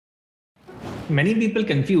many people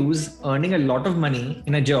confuse earning a lot of money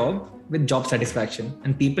in a job with job satisfaction,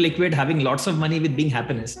 and people equate having lots of money with being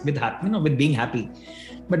with being happy.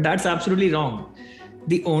 But that's absolutely wrong.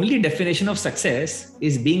 The only definition of success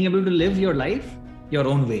is being able to live your life your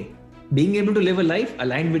own way, being able to live a life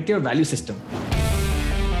aligned with your value system.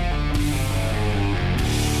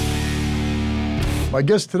 My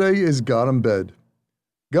guest today is Gautam Baid.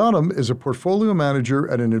 Gautam is a portfolio manager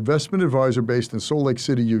at an investment advisor based in Salt Lake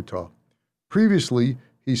City, Utah. Previously,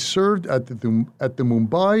 he served at the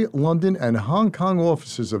Mumbai, London, and Hong Kong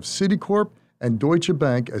offices of Citicorp and Deutsche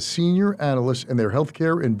Bank as senior analysts in their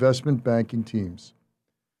healthcare investment banking teams.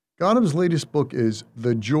 Gautam's latest book is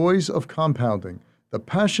The Joys of Compounding, The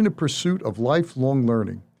Passionate Pursuit of Lifelong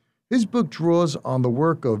Learning. His book draws on the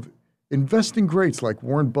work of investing greats like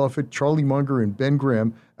Warren Buffett, Charlie Munger, and Ben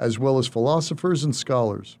Graham, as well as philosophers and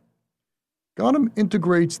scholars. Gautam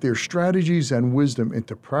integrates their strategies and wisdom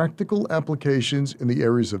into practical applications in the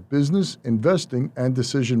areas of business, investing, and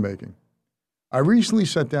decision-making. I recently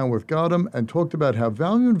sat down with Gautam and talked about how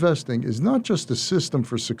value investing is not just a system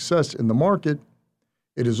for success in the market,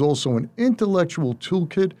 it is also an intellectual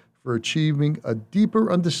toolkit for achieving a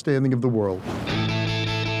deeper understanding of the world.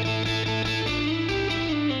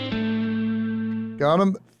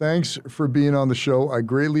 Gautam, thanks for being on the show. I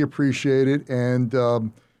greatly appreciate it. And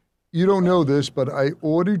you don't know this, but I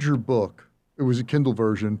ordered your book. It was a Kindle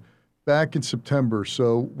version back in September.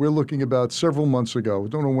 So we're looking about several months ago. I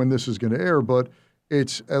don't know when this is going to air, but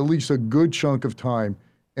it's at least a good chunk of time.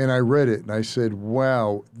 And I read it and I said,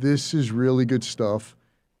 wow, this is really good stuff.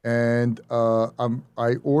 And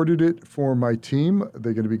I ordered it for my team.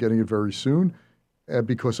 They're going to be getting it very soon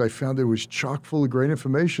because I found it was chock full of great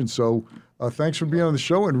information. So thanks for being on the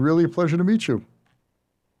show and really a pleasure to meet you.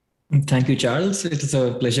 Thank you, Charles. It is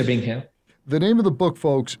a pleasure being here. The name of the book,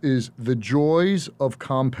 folks, is The Joys of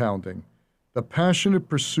Compounding, The Passionate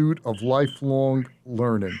Pursuit of Lifelong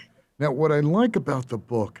Learning. Now, what I like about the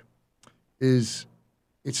book is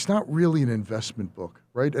it's not really an investment book,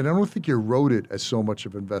 right? And I don't think you wrote it as so much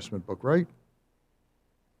of an investment book, right?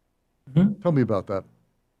 Mm-hmm. Tell me about that.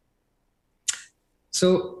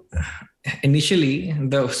 So initially,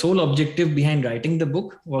 the sole objective behind writing the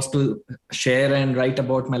book was to share and write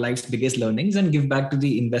about my life's biggest learnings and give back to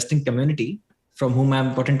the investing community from whom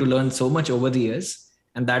I've gotten to learn so much over the years.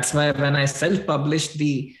 And that's why when I self-published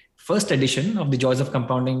the first edition of The Joys of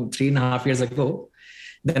Compounding 3.5 years ago,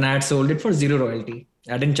 then I had sold it for zero royalty.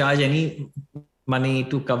 I didn't charge any money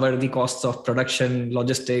to cover the costs of production,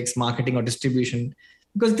 logistics, marketing, or distribution,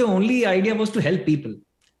 because the only idea was to help people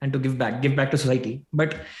and to give back to society.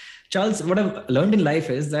 But Charles, what I've learned in life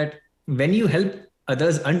is that when you help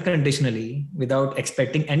others unconditionally without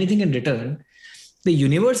expecting anything in return, the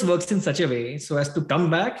universe works in such a way so as to come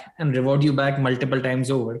back and reward you back multiple times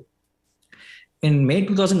over. In May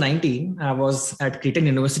 2019, I was at Creighton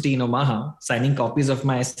University in Omaha signing copies of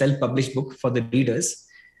my self-published book for the readers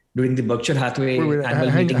during the Berkshire Hathaway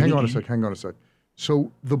annual meeting. Hang on a sec.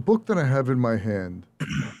 So the book that I have in my hand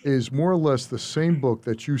is more or less the same book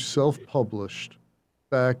that you self-published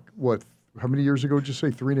back, how many years ago did you say?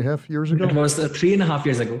 3.5 years ago? It was 3.5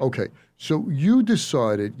 years ago. Okay. So you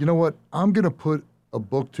decided, you know what, I'm going to put a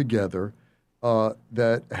book together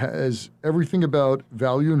that has everything about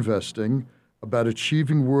value investing, about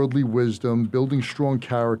achieving worldly wisdom, building strong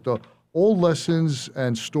character, all lessons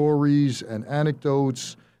and stories and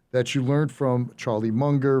anecdotes that you learned from Charlie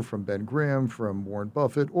Munger, from Ben Graham, from Warren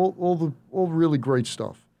Buffett, all really great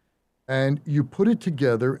stuff. And you put it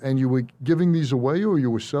together and you were giving these away or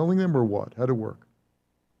you were selling them or what? How'd it work?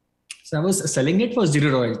 So I was selling it for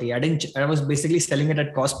zero royalty. I was basically selling it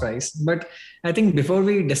at cost price. But I think before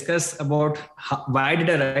we discuss about why did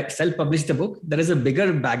I self-publish the book, there is a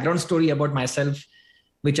bigger background story about myself,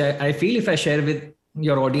 which I feel if I share with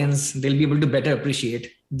your audience, they'll be able to better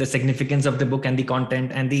appreciate the significance of the book and the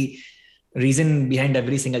content and the reason behind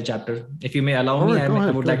every single chapter. If you may allow me,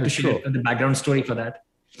 I would like to share the background story for that.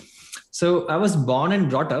 So I was born and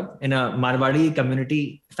brought up in a Marwadi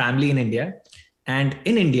community family in India. And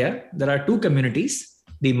in India, there are two communities,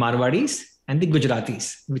 the Marwadis and the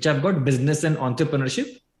Gujaratis, which have got business and entrepreneurship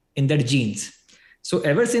in their genes. So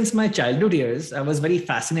ever since my childhood years, I was very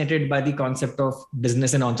fascinated by the concept of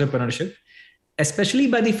business and entrepreneurship, especially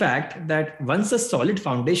by the fact that once a solid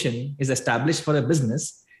foundation is established for a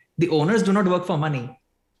business, the owners do not work for money.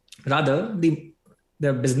 Rather, the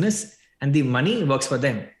business and the money works for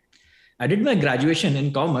them. I did my graduation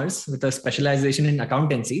in commerce with a specialization in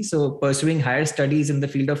accountancy. So pursuing higher studies in the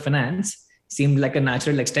field of finance seemed like a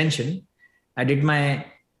natural extension. I did my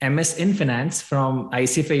MS in finance from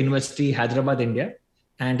ICFA University, Hyderabad, India.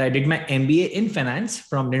 and I did my MBA in finance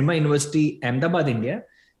from Nirma University, Ahmedabad, India.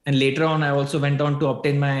 And later on, I also went on to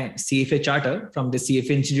obtain my CFA charter from the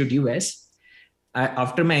CFA Institute US.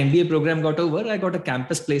 After my MBA program got over, I got a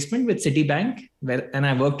campus placement with Citibank, and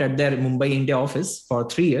I worked at their Mumbai, India office for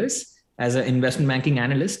 3 years as an investment banking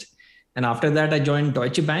analyst. And after that, I joined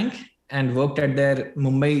Deutsche Bank and worked at their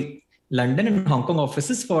Mumbai, London, and Hong Kong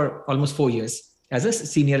offices for almost 4 years as a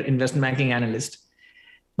senior investment banking analyst.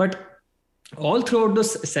 But all throughout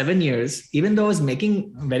those 7 years, even though I was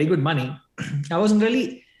making very good money, I wasn't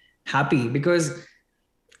really happy because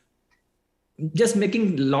just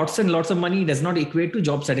making lots and lots of money does not equate to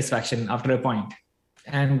job satisfaction after a point.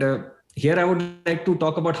 And here I would like to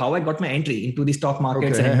talk about how I got my entry into the stock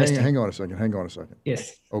markets and investing. Hang on a second.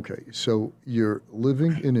 Yes. Okay, so you're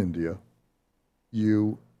living in India.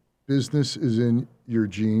 Business is in your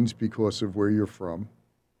genes because of where you're from,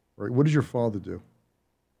 right? What does your father do?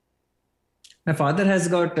 My father has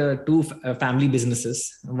got two family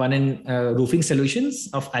businesses, one in roofing solutions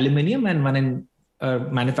of aluminium and one in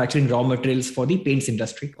manufacturing raw materials for the paints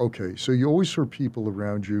industry. Okay, so you always saw people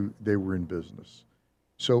around you, they were in business.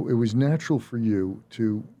 So it was natural for you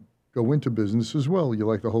to go into business as well. You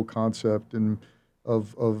like the whole concept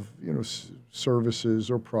of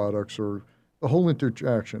services or products or the whole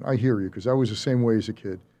interaction. I hear you, because I was the same way as a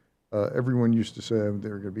kid. Everyone used to say they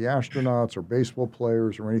were going to be astronauts or baseball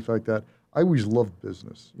players or anything like that. I always loved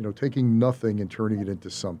business, taking nothing and turning it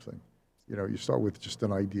into something. You start with just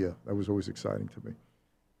an idea. That was always exciting to me.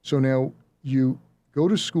 So now you go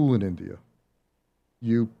to school in India.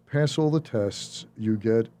 You pass all the tests. You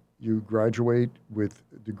graduate with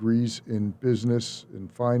degrees in business, in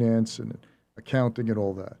finance, and accounting, and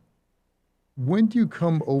all that. When do you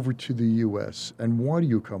come over to the U.S. and why do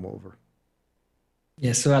you come over?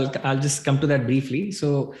 Yes, so I'll just come to that briefly.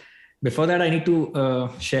 So before that, I need to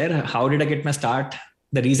share how did I get my start.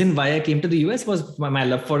 The reason why I came to the US was my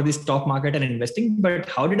love for the stock market and investing, but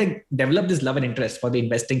how did I develop this love and interest for the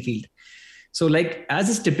investing field? So as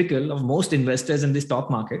is typical of most investors in the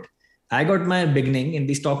stock market, I got my beginning in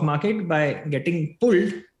the stock market by getting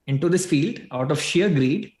pulled into this field out of sheer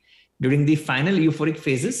greed during the final euphoric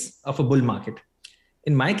phases of a bull market.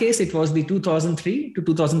 In my case, it was the 2003 to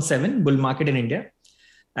 2007 bull market in India.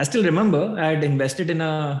 I still remember I had invested in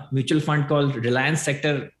a mutual fund called Reliance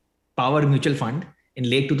Sector Power Mutual Fund in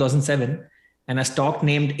late 2007 and a stock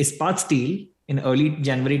named Ispat Steel in early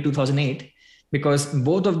January 2008, because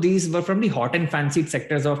both of these were from the hot and fancied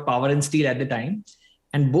sectors of power and steel at the time.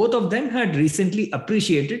 And both of them had recently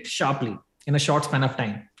appreciated sharply in a short span of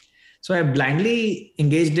time. So I blindly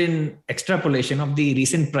engaged in extrapolation of the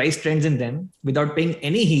recent price trends in them without paying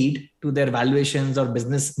any heed to their valuations or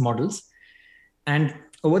business models. And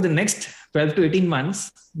over the next 12 to 18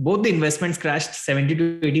 months, both the investments crashed 70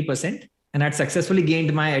 to 80%. And I'd successfully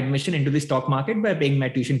gained my admission into the stock market by paying my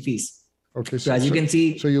tuition fees. Okay, so as you can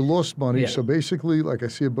see... So you lost money. Yeah. So basically, like I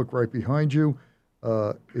see a book right behind you,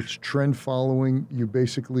 it's trend following. You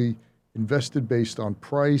basically invested based on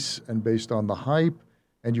price and based on the hype,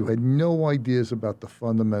 and you had no ideas about the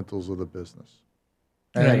fundamentals of the business.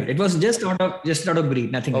 And right. It was just out of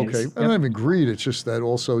greed, nothing else. Okay, and not even greed. It's just that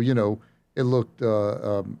also, it looked,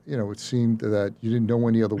 it seemed that you didn't know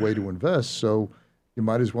any other way to invest, so you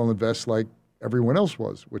might as well invest like everyone else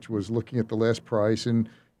was, which was looking at the last price and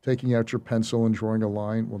taking out your pencil and drawing a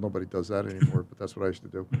line. Well, nobody does that anymore, but that's what I used to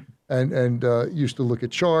do. And used to look at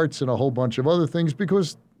charts and a whole bunch of other things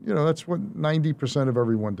because, that's what 90% of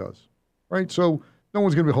everyone does, right? So no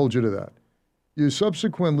one's going to hold you to that. You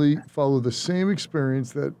subsequently follow the same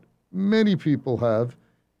experience that many people have,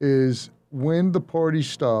 is when the party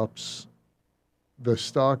stops, the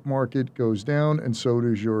stock market goes down and so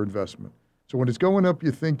does your investment. So when it's going up,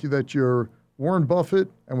 you think that you're Warren Buffett,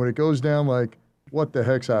 and when it goes down, like, what the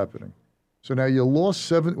heck's happening? So now you lost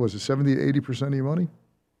 70 to 80% of your money?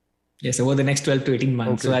 Yes, over the next 12 to 18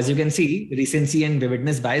 months. Okay. So as you can see, recency and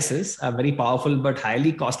vividness biases are very powerful but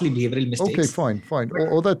highly costly behavioral mistakes. Okay, fine.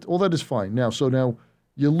 All that is fine. Now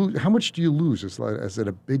you lose. How much do you lose? Is it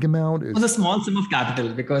a big amount? It was a small sum of capital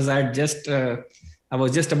because I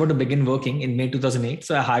was just about to begin working in May 2008.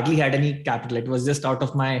 So I hardly had any capital. It was just out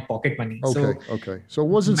of my pocket money. Okay. So it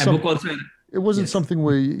wasn't something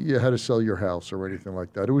where you had to sell your house or anything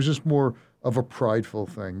like that. It was just more of a prideful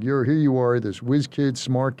thing. Here you are, this whiz kid,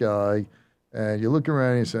 smart guy, and you look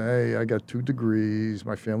around and you say, hey, I got 2 degrees.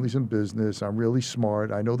 My family's in business. I'm really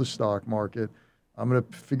smart. I know the stock market. I'm going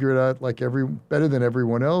to figure it out better than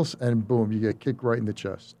everyone else. And boom, you get kicked right in the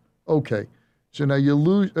chest. Okay. So now you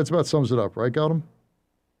lose. That's about sums it up, right, Gautam?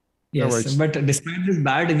 Yes, right. But despite this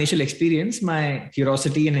bad initial experience, my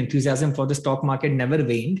curiosity and enthusiasm for the stock market never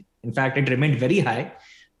waned. In fact, it remained very high.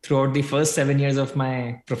 throughout the first 7 years of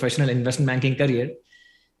my professional investment banking career.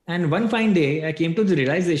 And one fine day, I came to the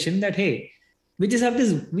realization that, hey, we just have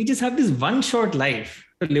this one short life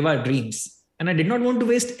to live our dreams. And I did not want to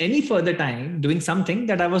waste any further time doing something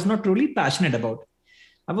that I was not truly passionate about.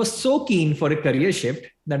 I was so keen for a career shift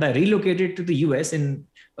that I relocated to the US in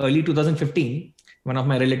early 2015. One of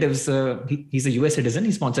my relatives, he's a US citizen.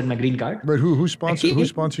 He sponsored my green card. But who I sponsored came who in,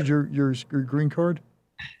 sponsored your green card?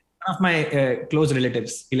 one of my close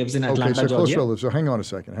relatives. He lives in Okay, Atlanta, so close Georgia. relatives. So hang on a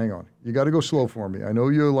second. Hang on. You got to go slow for me. I know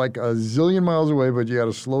you're like a zillion miles away, but you got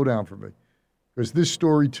to slow down for me. Because this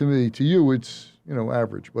story to me, to you, it's,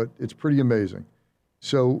 average, but it's pretty amazing.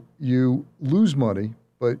 So you lose money,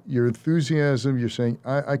 but your enthusiasm, you're saying,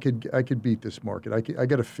 I could beat this market. I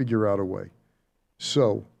got to figure out a way.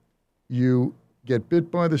 So you get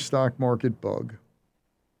bit by the stock market bug.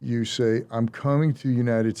 You say, I'm coming to the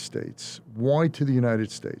United States. Why to the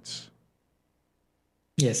United States?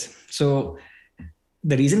 Yes. So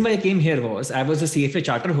the reason why I came here was I was a CFA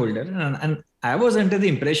charter holder, and I was under the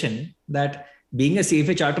impression that being a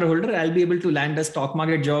CFA charter holder, I'll be able to land a stock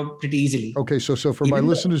market job pretty easily. Okay, so for my Even though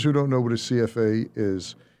listeners who don't know what a CFA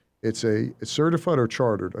is, it's certified or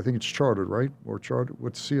chartered. I think it's chartered, right? Or chartered.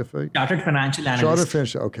 What's CFA? chartered financial Chartered analyst.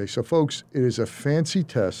 fancy. Okay, so folks, it is a fancy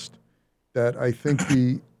test that I think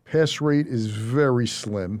the pass rate is very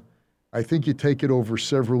slim. I think you take it over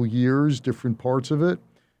several years, different parts of it,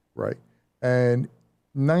 right? And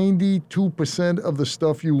 92% of the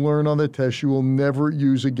stuff you learn on the test you will never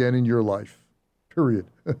use again in your life. Period.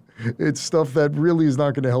 It's stuff that really is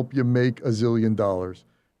not going to help you make a zillion dollars.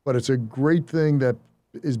 But it's a great thing that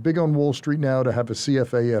is big on Wall Street now to have a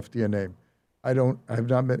CFA after your name. I have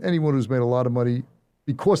not met anyone who's made a lot of money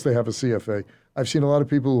because they have a CFA. I've seen a lot of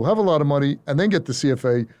people who have a lot of money and then get the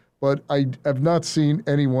CFA, but I have not seen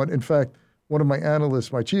anyone. In fact, one of my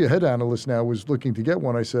analysts, my Chia head analyst now, was looking to get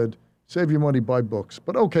one. I said, save your money, buy books.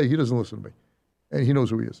 But okay, he doesn't listen to me. And he knows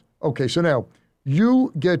who he is. Okay, so now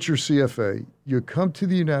you get your CFA. You come to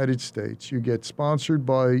the United States. You get sponsored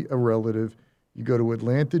by a relative. You go to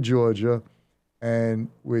Atlanta, Georgia. And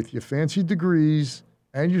with your fancy degrees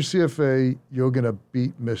and your CFA, you're going to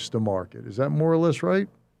beat Mr. Market. Is that more or less right?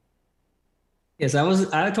 Yes, I was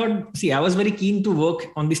very keen to work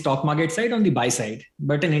on the stock market side, on the buy side.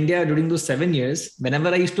 But in India, during those 7 years, whenever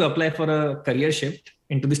I used to apply for a career shift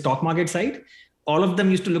into the stock market side, all of them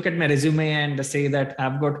used to look at my resume and say that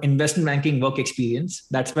I've got investment banking work experience.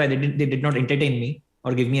 That's why they did not entertain me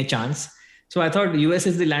or give me a chance. So I thought US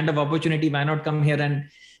is the land of opportunity. Why not come here and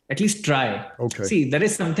at least try? Okay. See, there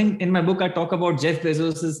is something in my book. I talk about Jeff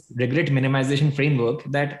Bezos's regret minimization framework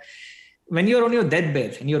that when you're on your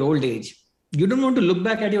deathbed in your old age, you don't want to look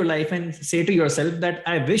back at your life and say to yourself that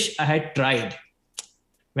I wish I had tried.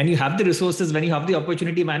 When you have the resources, when you have the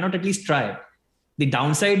opportunity, why not at least try? The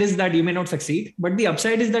downside is that you may not succeed, but the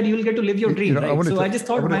upside is that you will get to live your dream, right? So I just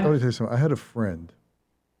thought, I want to man, tell you something. I had a friend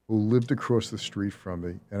who lived across the street from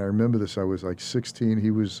me, and I remember this. I was like 16.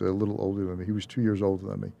 He was a little older than me. He was 2 years older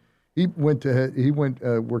than me. He worked at,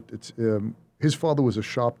 his father was a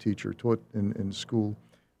shop teacher, taught in school,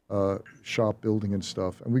 shop building and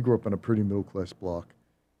stuff. And we grew up on a pretty middle-class block.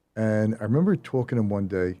 And I remember talking to him one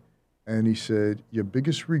day, and he said, your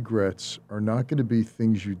biggest regrets are not going to be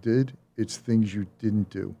things you did, it's things you didn't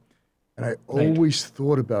do. And I always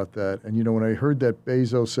thought about that. And, when I heard that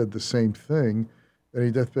Bezos said the same thing, that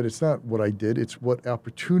he deathbed, it's not what I did, it's what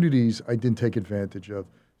opportunities I didn't take advantage of.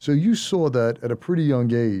 So you saw that at a pretty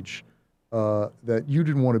young age, that you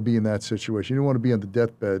didn't want to be in that situation. You didn't want to be on the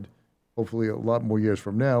deathbed, hopefully a lot more years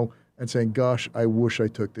from now, and saying, gosh, I wish I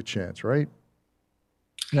took the chance, right?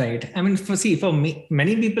 right. I mean, for me,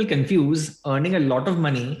 many people confuse earning a lot of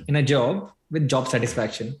money in a job with job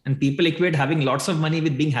satisfaction, and people equate having lots of money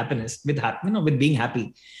with being with being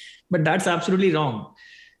happy. But that's absolutely wrong.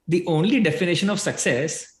 The only definition of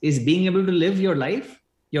success is being able to live your life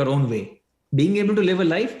your own way, being able to live a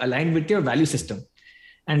life aligned with your value system,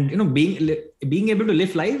 and being able to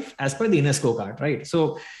live life as per the inner scorecard, right?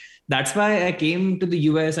 So that's why I came to the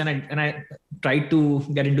US and I tried to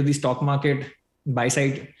get into the stock market buy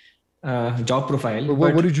side job profile.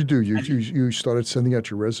 But what did you do? You started sending out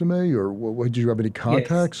your resume, or did you have any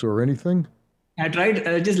contacts Yes, or anything? I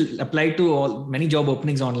tried just applied to many job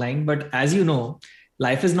openings online, but as you know,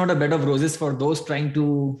 life is not a bed of roses for those trying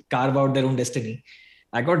to carve out their own destiny.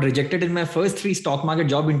 I got rejected in my first 3 stock market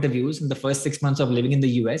job interviews in the first 6 months of living in the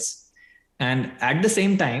US. And at the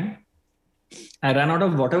same time, I ran out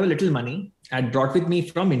of whatever little money I'd brought with me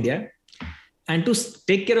from India. And to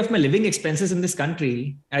take care of my living expenses in this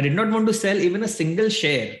country, I did not want to sell even a single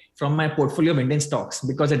share from my portfolio of Indian stocks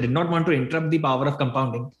because I did not want to interrupt the power of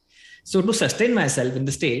compounding. So to sustain myself in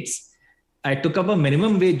the States, I took up a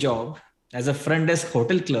minimum wage job as a front desk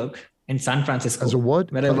hotel clerk in San Francisco. As a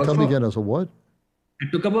what? Where I worked Tell me again, as a what? I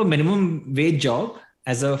took up a minimum wage job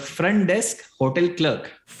as a front desk hotel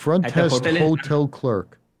clerk Front at a desk hotel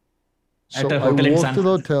clerk. So at a I hotel in walk San to the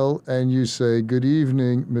Francisco. hotel and you say, "Good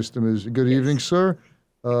evening, Mr. Ms. Good evening, sir.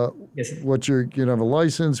 Yes. What's your, you have a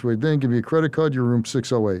license? We then give you a credit card. Your room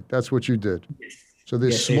 608." That's what you did. Yes. So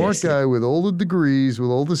this Yes, smart yes, guy with all the degrees, with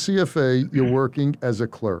all the CFA, you're working as a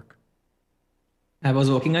clerk. I was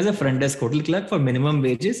working as a front desk hotel clerk for minimum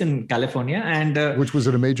wages in California, and Which was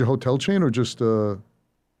it, a major hotel chain or just?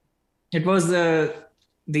 it was the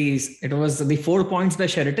 4 Points by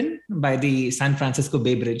Sheraton by the San Francisco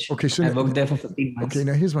Bay Bridge. Okay, so I worked there for 15 months. Okay,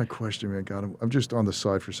 now here's my question, man. Gautam. I'm just on the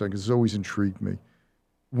side for a second. It's always intrigued me.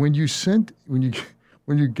 When you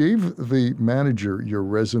gave the manager your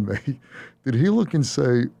resume, did he look and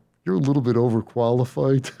say you're a little bit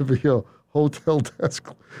overqualified to be a hotel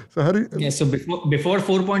desk? So how do you? Yeah, so before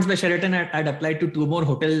 4 Points by Sheraton, I'd applied to 2 more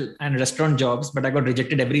hotel and restaurant jobs, but I got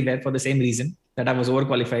rejected everywhere for the same reason, that I was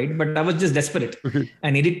overqualified. But I was just desperate. Okay.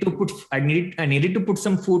 I needed to put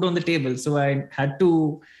some food on the table, so I had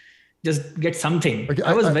to just get something. Okay,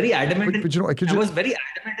 I was very adamant. but I was very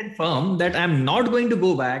adamant and firm that I'm not going to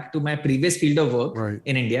go back to my previous field of work Right.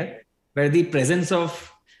 in India, where the presence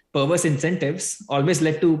of perverse incentives always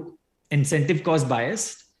led to incentive cost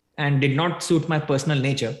bias and did not suit my personal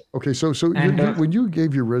nature. Okay, so when you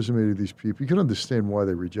gave your resume to these people, you can understand why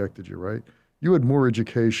they rejected you, right? You had more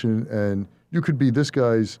education, and you could be this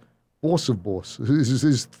guy's boss of boss.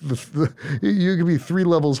 You could be 3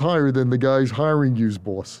 levels higher than the guy's hiring you's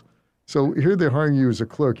boss. So here they're hiring you as a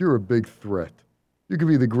clerk. You're a big threat. You could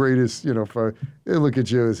be the greatest, they look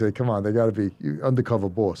at you and say, come on, they got to be undercover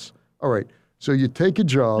boss. All right, so you take a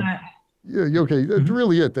job. Yeah, okay, that's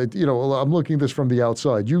really it. That, I'm looking at this from the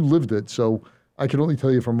outside. You lived it, so I can only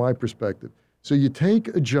tell you from my perspective. So you take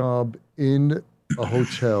a job in a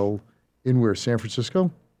hotel in where, San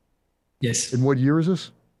Francisco? Yes. In what year is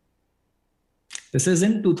this? This is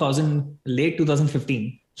in late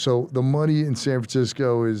 2015. So the money in San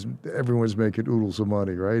Francisco is, everyone's making oodles of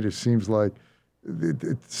money, right? It seems like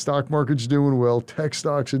the stock market's doing well, tech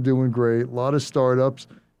stocks are doing great, a lot of startups,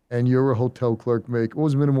 and you're a hotel clerk. What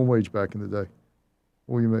was minimum wage back in the day?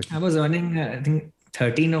 What were you making? I was earning, I think,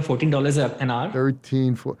 $13 or $14 an hour.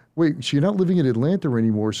 13, 14. Wait, so you're not living in Atlanta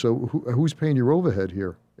anymore, so who's paying your overhead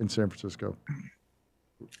here in San Francisco?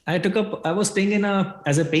 I was staying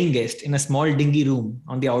as a paying guest in a small dingy room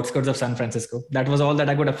on the outskirts of San Francisco. That was all that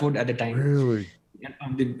I could afford at the time. Really?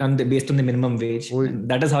 Based on the minimum wage. And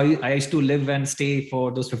that is how I used to live and stay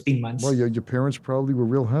for those 15 months. Well, your parents probably were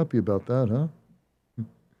real happy about that, huh?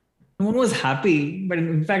 No one was happy, but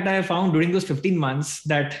in fact, I found during those 15 months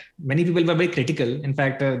that many people were very critical. In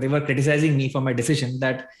fact, they were criticizing me for my decision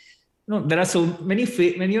that, there are so many,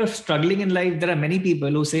 when you're struggling in life, there are many people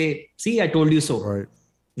who say, see, I told you so. Right.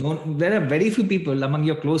 There are very few people among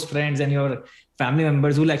your close friends and your family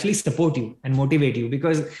members who will actually support you and motivate you,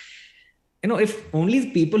 because if only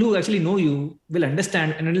people who actually know you will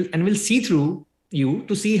understand and will see through you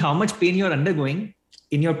to see how much pain you're undergoing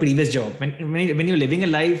in your previous job. When you're living a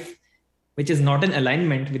life which is not in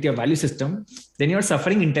alignment with your value system, then you're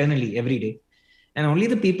suffering internally every day. And only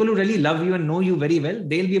the people who really love you and know you very well,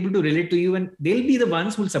 they'll be able to relate to you, and they'll be the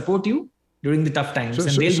ones who will support you during the tough times,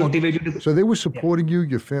 and they'll motivate you to. So they were supporting you,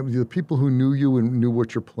 your family, the people who knew you and knew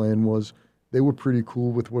what your plan was. They were pretty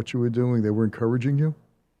cool with what you were doing. They were encouraging you.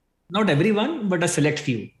 Not everyone, but a select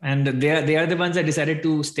few, and they are the ones I decided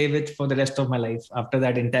to stay with for the rest of my life after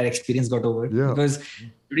that entire experience got over. Yeah. Because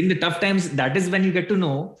during the tough times, that is when you get to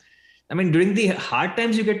know. During the hard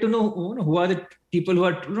times, you get to know who are the people who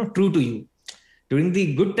are true to you. During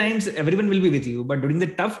the good times, everyone will be with you. But during the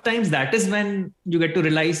tough times, that is when you get to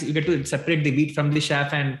realize, you get to separate the wheat from the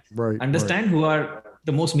chaff and understand who are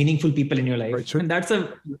the most meaningful people in your life. Right. So, and that's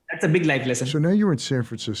a big life lesson. So now you're in San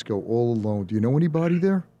Francisco all alone. Do you know anybody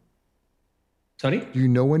there? Sorry? Do you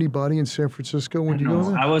know anybody in San Francisco when you go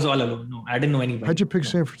there? I was all alone. No, I didn't know anybody. How'd you pick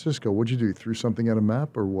San Francisco? What'd you do? You threw something on a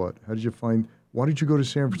map or what? How did you find... Why did you go to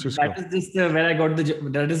San Francisco? That is just where I got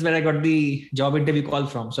the job interview call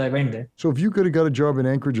from. So I went there. So if you could have got a job in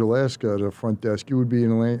Anchorage, Alaska at a front desk, you would be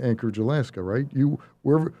in Anchorage, Alaska, right?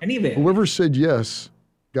 Anywhere. Whoever said yes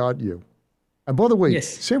got you. And by the way, yes.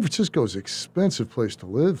 San Francisco is an expensive place to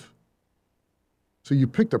live. So you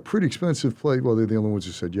picked a pretty expensive place. Well, they're the only ones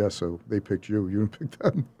who said yes, so they picked you. You didn't pick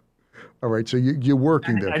them. All right, so you're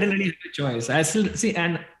working there. I didn't really have a choice. I still see,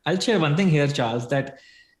 and I'll share one thing here, Charles, that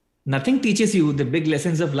nothing teaches you the big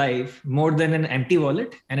lessons of life more than an empty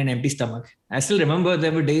wallet and an empty stomach. I still remember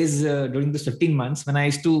there were days during those 15 months when I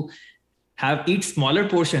used to eat smaller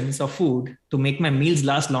portions of food to make my meals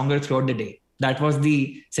last longer throughout the day. That was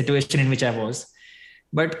the situation in which I was.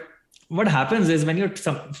 But what happens is when you're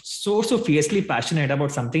so fiercely passionate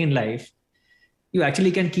about something in life, you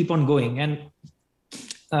actually can keep on going. And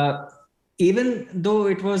uh, even though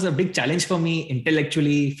it was a big challenge for me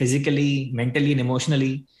intellectually, physically, mentally, and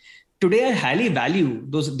emotionally, today I highly value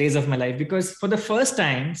those days of my life because for the first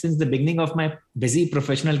time since the beginning of my busy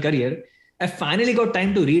professional career, I finally got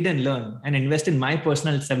time to read and learn and invest in my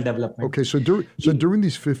personal self-development. Okay, so during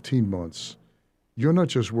these 15 months, you're not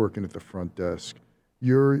just working at the front desk.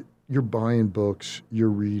 You're buying books, you're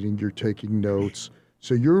reading, you're taking notes.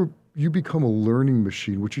 So you become a learning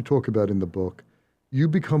machine, which you talk about in the book. You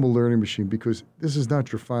become a learning machine because this is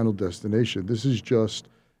not your final destination. This is just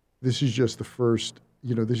the first,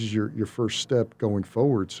 this is your first step going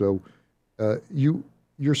forward. So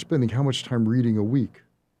you're spending how much time reading a week?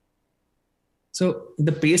 So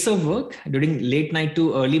the pace of work during late night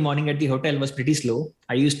to early morning at the hotel was pretty slow.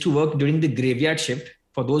 I used to work during the graveyard shift.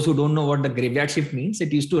 For those who don't know what the graveyard shift means,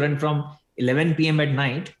 it used to run from 11 p.m. at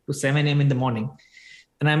night to 7 a.m. in the morning.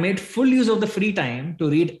 And I made full use of the free time to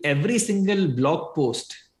read every single blog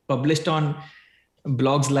post published on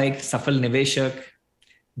blogs like Safal Niveshak,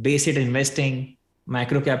 Base Hit Investing,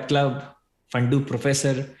 Microcap Club, Fundu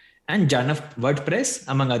Professor, and Janaf WordPress,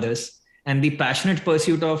 among others. And the passionate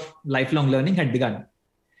pursuit of lifelong learning had begun.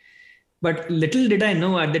 But little did I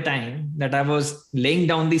know at the time that I was laying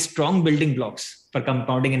down these strong building blocks for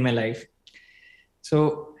compounding in my life.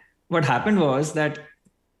 So what happened was that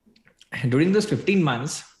during those 15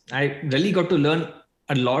 months, I really got to learn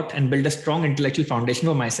a lot and build a strong intellectual foundation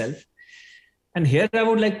for myself. And here I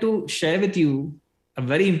would like to share with you a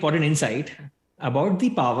very important insight about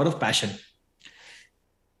the power of passion.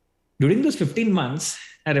 During those 15 months,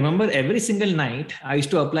 I remember every single night, I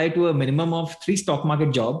used to apply to a minimum of 3 stock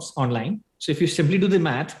market jobs online. So if you simply do the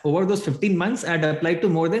math, over those 15 months, I had applied to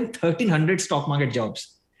more than 1,300 stock market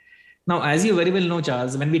jobs. Now, as you very well know,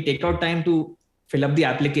 Charles, when we take out time to fill up the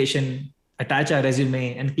application, attach our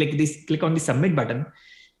resume, and click on the submit button,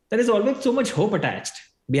 there is always so much hope attached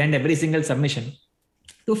behind every single submission.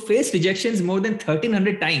 To face rejections more than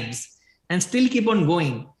 1,300 times and still keep on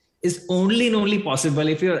going is only and only possible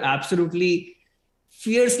if you're absolutely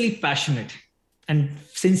fiercely passionate and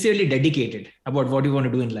sincerely dedicated about what you want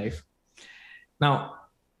to do in life. Now,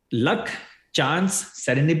 luck, chance,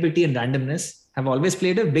 serendipity, and randomness have always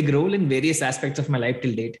played a big role in various aspects of my life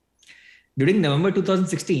till date. During November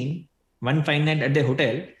 2016, one fine night at the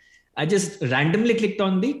hotel, I just randomly clicked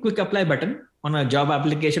on the quick apply button on a job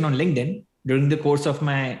application on LinkedIn during the course of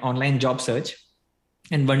my online job search.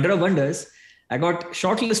 And wonder of wonders, I got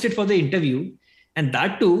shortlisted for the interview, and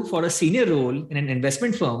that too for a senior role in an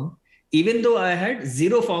investment firm, even though I had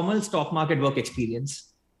zero formal stock market work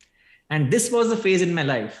experience. And this was the phase in my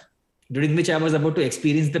life during which I was about to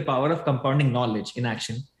experience the power of compounding knowledge in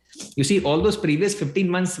action. You see, all those previous 15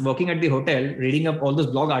 months working at the hotel, reading up all those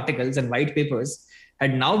blog articles and white papers,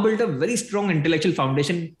 had now built a very strong intellectual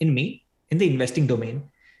foundation in me in the investing domain.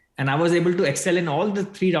 And I was able to excel in all the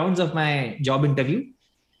 3 rounds of my job interview.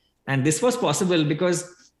 And this was possible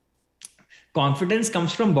because confidence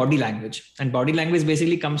comes from body language, and body language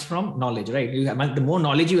basically comes from knowledge, right? The more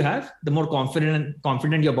knowledge you have, the more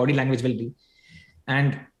confident your body language will be.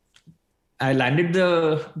 And I landed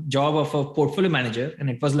the job of a portfolio manager, and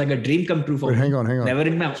it was like a dream come true for me. Hang on. Never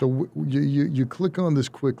in my... So you click on this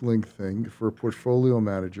quick link thing for a portfolio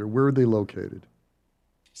manager. Where are they located?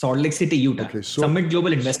 Salt Lake City, Utah. Okay, Summit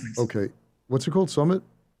Global Investments. Okay. What's it called? Summit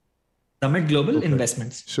Global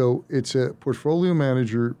Investments. So it's a portfolio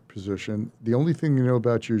manager position. The only thing you know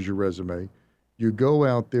about you is your resume. You go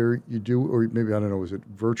out there, you do, or maybe, I don't know, was it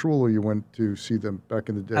virtual or you went to see them back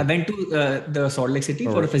in the day? I went to the Salt Lake City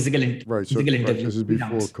for a physical interview. Right, this is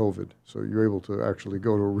before COVID. So you're able to actually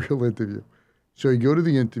go to a real interview. So you go to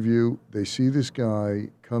the interview, they see this guy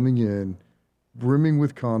coming in, brimming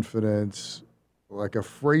with confidence, like a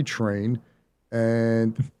freight train,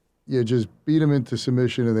 and you just beat them into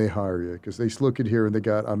submission and they hire you because they look at here and I'm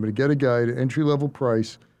going to get a guy at an entry-level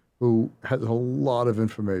price who has a lot of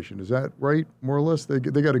information. Is that right, more or less? They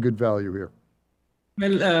got a good value here.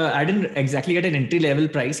 Well, I didn't exactly get an entry-level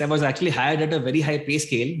price. I was actually hired at a very high pay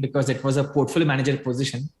scale because it was a portfolio manager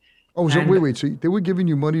position. Oh, so wait. So they were giving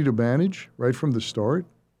you money to manage right from the start?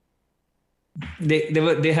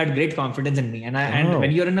 They had great confidence in me. And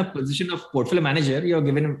when you're in a position of portfolio manager, you're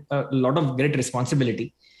given a lot of great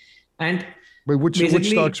responsibility. And wait, which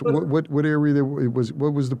stocks? What area was?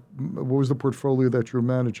 What was the portfolio that you were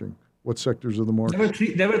managing? What sectors of the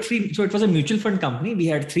market? There were three. So it was a mutual fund company. We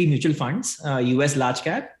had 3 mutual funds: US large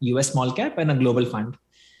cap, US small cap, and a global fund.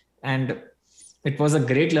 And It was a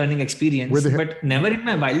great learning experience, but never in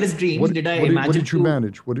my wildest dreams did I imagine. What did you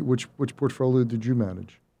manage? Which portfolio did you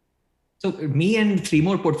manage? So me and three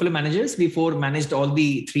more portfolio managers, we managed all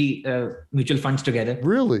the three mutual funds together.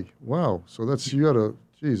 Really? Wow. So that's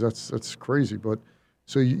crazy. But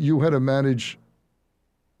so you had to manage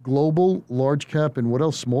global, large cap, and what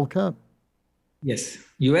else? Small cap? Yes.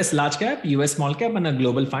 US large cap, US small cap, and a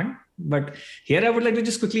global fund. But here I would like to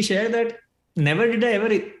just quickly share that never did I ever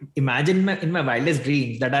imagine in my wildest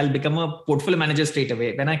dreams that I'll become a portfolio manager straight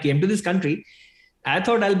away. When I came to this country, I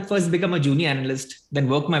thought I'll first become a junior analyst, then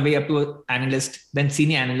work my way up to an analyst, then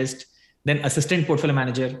senior analyst, then assistant portfolio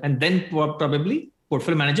manager, and then probably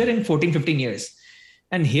portfolio manager in 14, 15 years.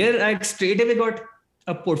 And here I straight away got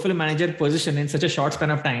a portfolio manager position in such a short span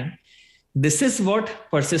of time. This is what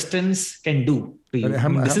persistence can do to you. How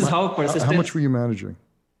much were you managing?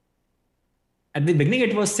 At the beginning,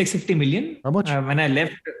 it was 650 million. How much? When I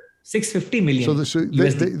left, 650 million. So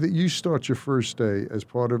you start your first day as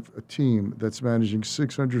part of a team that's managing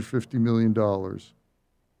 $650 million.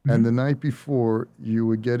 And the night before, you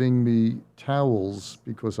were getting me towels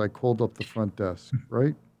because I called up the front desk,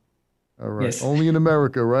 right? All right. Yes. Only in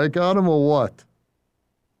America, right? Got them or what?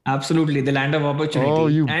 Absolutely, the land of opportunity. Oh,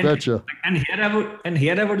 you betcha. And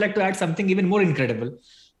here I would like to add something even more incredible.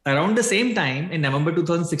 Around the same time, in November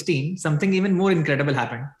 2016, something even more incredible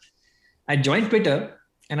happened. I joined Twitter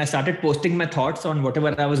and I started posting my thoughts on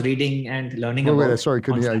whatever I was reading and learning about. Wait, sorry,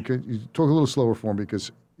 could you talk a little slower for me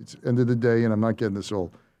because it's end of the day and I'm not getting this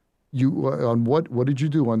all. You on what did you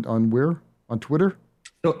do on where? On Twitter?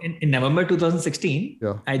 So in November 2016,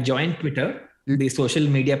 I joined Twitter. The social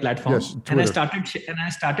media platform, yes, and I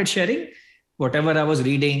started sharing whatever I was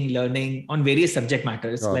reading, learning on various subject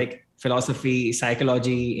matters like philosophy,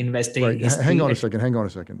 psychology, investing. Right. History. Hang on a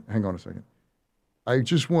second. I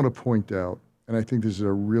just want to point out, and I think this is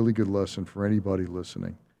a really good lesson for anybody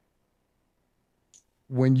listening.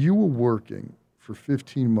 When you were working for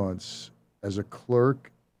 15 months as a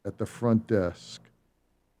clerk at the front desk,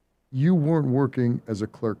 you weren't working as a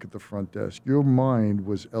clerk at the front desk. Your mind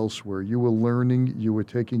was elsewhere. You were learning. You were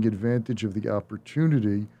taking advantage of the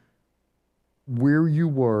opportunity where you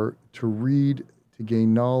were to read, to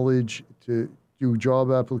gain knowledge, to do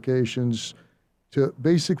job applications, to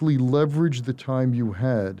basically leverage the time you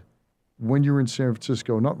had when you're in San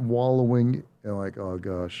Francisco, not wallowing in like, oh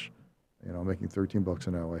gosh, I'm making $13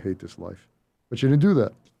 an hour. I hate this life. But you didn't do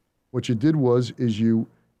that. What you did is you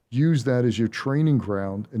use that as your training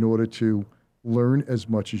ground in order to learn as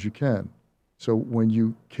much as you can. So when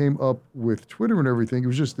you came up with Twitter and everything, it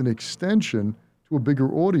was just an extension to a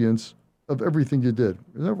bigger audience of everything you did.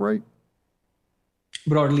 Is that right?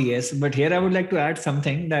 Broadly, yes. But here I would like to add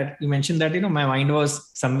something that you mentioned that, my mind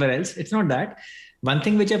was somewhere else. It's not that. One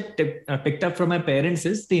thing which I picked up from my parents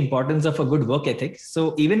is the importance of a good work ethic.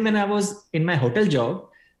 So even when I was in my hotel job,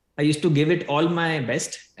 I used to give it all my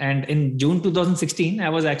best. And in June 2016, I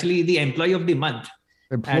was actually the employee of the month.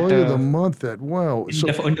 Employee of the month wow.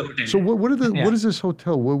 So what is this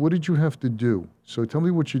hotel? What did you have to do? So tell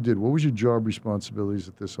me what you did. What was your job responsibilities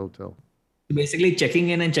at this hotel? Basically checking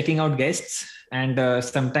in and checking out guests and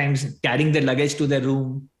sometimes carrying their luggage to their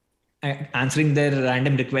room, answering their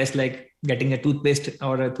random requests like getting a toothpaste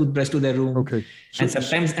or a toothbrush to their room. Okay. So,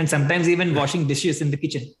 and sometimes even washing dishes in the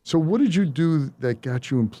kitchen. So what did you do that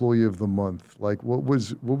got you employee of the month? Like what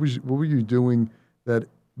were you doing that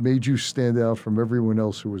made you stand out from everyone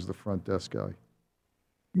else who was the front desk guy?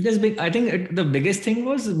 I think the biggest thing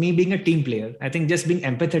was me being a team player. I think just being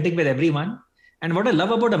empathetic with everyone. And what I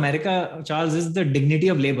love about America, Charles, is the dignity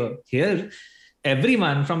of labor. Here,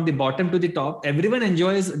 everyone from the bottom to the top, everyone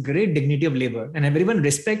enjoys great dignity of labor and everyone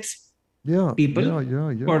respects people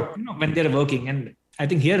for when they're working. And I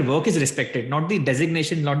think here work is respected, not the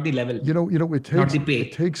designation, not the level. Not the pay.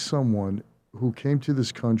 It takes someone who came to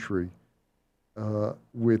this country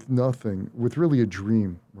with nothing, with really a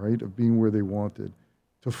dream, right, of being where they wanted,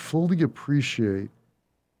 to fully appreciate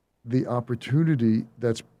the opportunity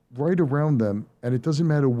that's right around them, and it doesn't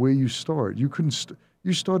matter where you start.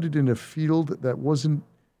 You started in a field that wasn't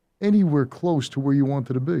anywhere close to where you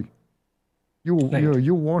wanted to be.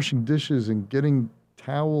 You're washing dishes and getting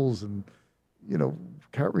towels and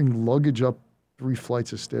carrying luggage up 3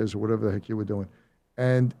 flights of stairs or whatever the heck you were doing,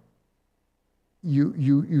 and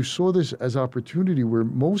you saw this as opportunity where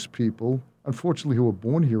most people, unfortunately, who are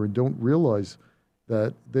born here and don't realize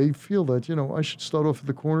that, they feel that I should start off at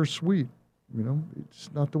the corner suite. It's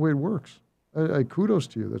not the way it works. I kudos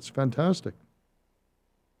to you. That's fantastic.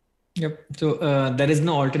 Yep. So there is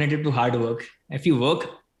no alternative to hard work. If you work,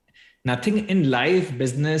 nothing in life,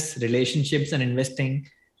 business, relationships, and investing,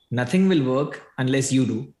 nothing will work unless you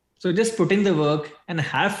do. So just put in the work and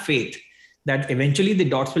have faith that eventually the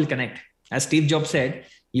dots will connect. As Steve Jobs said,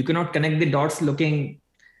 you cannot connect the dots looking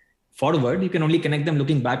forward, you can only connect them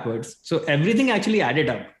looking backwards. So everything actually added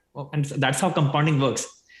up. And that's how compounding works.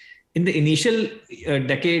 In the initial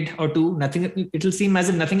decade or two, nothing, it'll seem as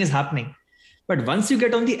if nothing is happening. But once you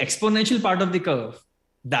get on the exponential part of the curve,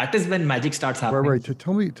 that is when magic starts happening. Right.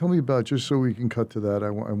 Tell me about, just so we can cut to that.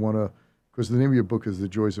 I want to, because the name of your book is The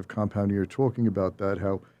Joys of Compounding. You're talking about that,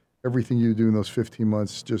 how everything you do in those 15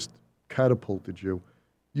 months just catapulted you.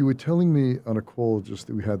 You were telling me on a call just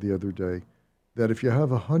that we had the other day that if you have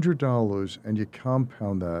 $100 and you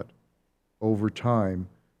compound that over time,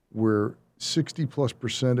 where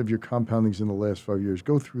 60+% of your compounding is in the last 5 years,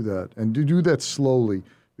 go through that and do that slowly,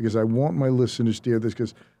 because I want my listeners to hear this,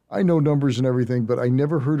 because I know numbers and everything, but I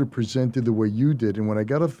never heard it presented the way you did. And when I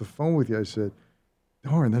got off the phone with you, I said,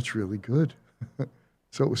 darn, that's really good.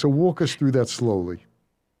 So walk us through that slowly.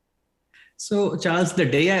 So, Charles, the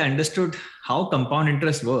day I understood how compound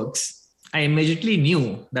interest works, I immediately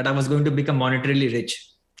knew that I was going to become monetarily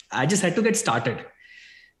rich. I just had to get started.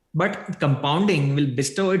 But compounding will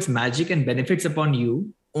bestow its magic and benefits upon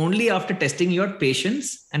you only after testing your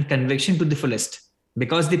patience and conviction to the fullest,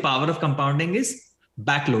 because the power of compounding is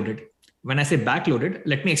backloaded. When I say backloaded,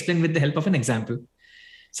 let me explain with the help of an example.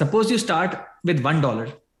 Suppose you start with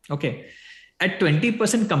 $1. Okay. At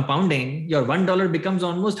 20% compounding, your $1 becomes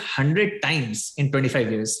almost 100 times in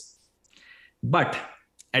 25 years. But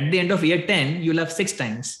at the end of year 10, you'll have 6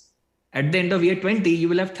 times. At the end of year 20, you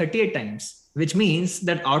will have 38 times, which means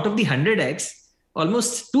that out of the 100x,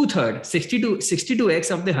 almost 2/3,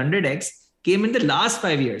 62x of the 100x came in the last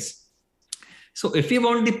 5 years. So if you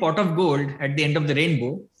want the pot of gold at the end of the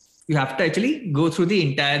rainbow, you have to actually go through the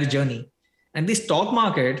entire journey. And the stock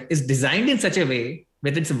market is designed in such a way,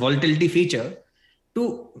 with its volatility feature, to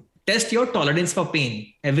test your tolerance for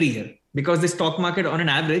pain every year. Because the stock market on an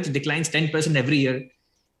average declines 10% every year,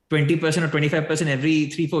 20% or 25% every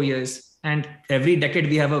 3-4 years. And every decade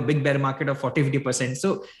we have a big bear market of 40-50%.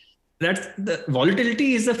 So that's, the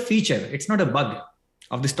volatility is a feature. It's not a bug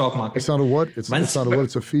of the stock market. It's not a what? It's not a what?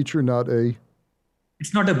 It's a feature, not a...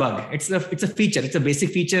 It's not a bug. It's a feature. It's a basic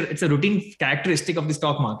feature. It's a routine characteristic of the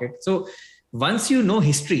stock market. So once you know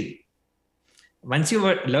history, once you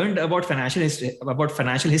learned about financial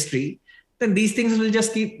history, then these things will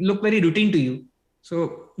just look very routine to you.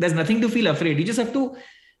 So there's nothing to feel afraid. You just have to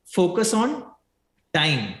focus on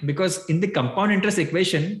time, because in the compound interest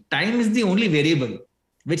equation, time is the only variable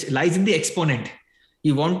which lies in the exponent.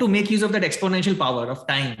 You want to make use of that exponential power of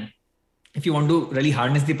time. If you want to really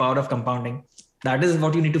harness the power of compounding, that is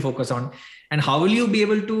what you need to focus on. And how will you be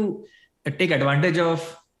able to take advantage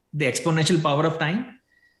of the exponential power of time?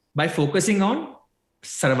 By focusing on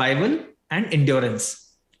survival and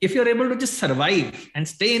endurance. If you're able to just survive and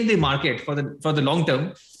stay in the market for the long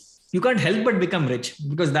term, you can't help but become rich,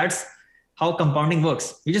 because that's how compounding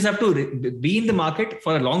works. You just have to be in the market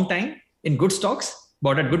for a long time in good stocks,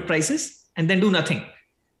 bought at good prices, and then do nothing.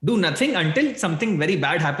 Do nothing until something very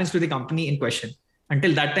bad happens to the company in question.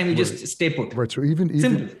 Until that time, you just stay put. Right. So even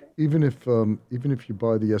if you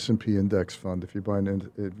buy the S&P index fund, if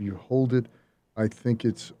you hold it, I think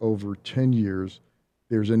it's over 10 years,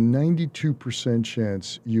 there's a 92%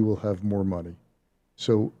 chance you will have more money.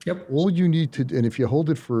 So all you need to, and if you hold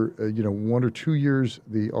it for 1 or 2 years,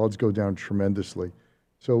 the odds go down tremendously.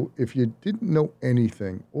 So if you didn't know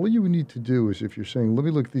anything, all you would need to do is, if you're saying, let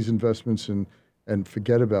me look at these investments and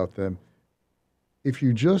forget about them, if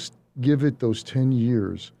you just give it those 10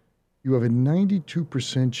 years, you have a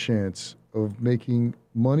 92% chance of making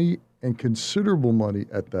money, and considerable money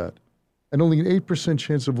at that, and only an 8%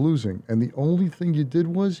 chance of losing. And the only thing you did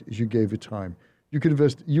is you gave it time. You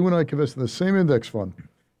and I could invest in the same index fund.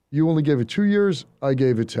 You only gave it 2 years, I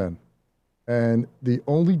gave it 10. And the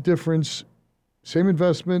only difference, same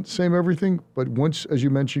investment, same everything, but once, as you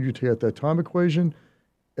mentioned, you take out that time equation,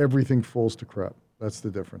 everything falls to crap. That's the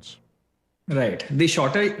difference. Right. The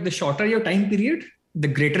shorter your time period, the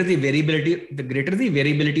greater the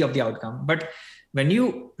variability of the outcome. But when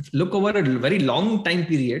you look over a very long time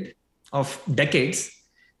period of decades,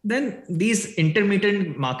 then these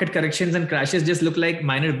intermittent market corrections and crashes just look like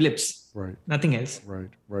minor blips. Right. Nothing else.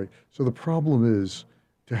 Right. So the problem is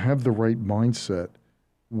to have the right mindset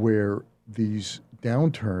where these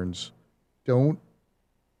downturns don't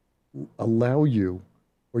allow you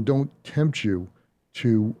or don't tempt you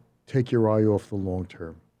to take your eye off the long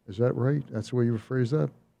term. Is that right? That's the way you phrase that?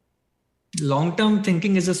 Long-term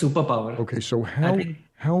thinking is a superpower. Okay, so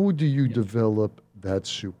how do you develop that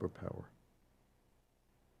superpower?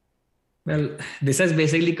 Well, this has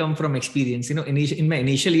basically come from experience. In my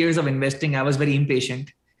initial years of investing, I was very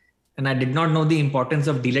impatient. and I did not know the importance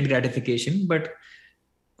of delayed gratification. But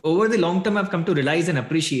over the long term, I've come to realize and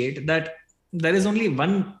appreciate that there is only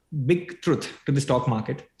one big truth to the stock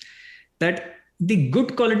market, that the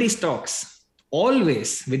good quality stocks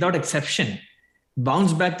always, without exception,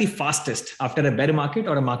 bounce back the fastest after a bear market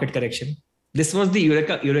or a market correction. This was the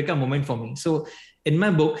eureka moment for me. So in my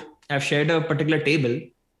book, I've shared a particular table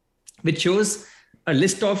which shows a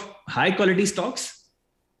list of high quality stocks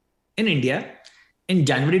in India in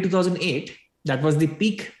January 2008. That was the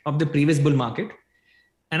peak of the previous bull market.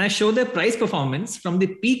 And I show the price performance from the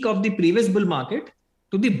peak of the previous bull market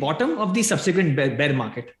to the bottom of the subsequent bear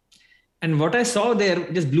market. And what I saw there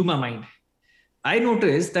just blew my mind. I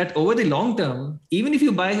noticed that over the long term, even if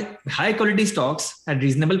you buy high quality stocks at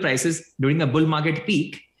reasonable prices during a bull market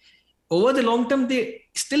peak, over the long term, they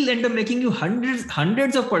still end up making you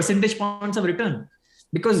hundreds of percentage points of return,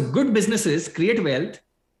 because good businesses create wealth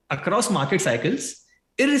across market cycles,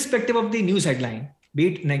 irrespective of the news headline,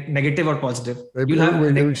 be it negative or positive.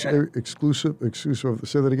 Exclusive,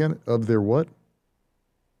 say that again, of their what?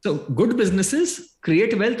 So good businesses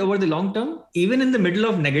create wealth over the long term, even in the middle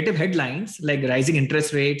of negative headlines like rising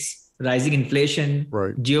interest rates, rising inflation,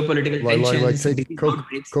 right, geopolitical tensions. Like take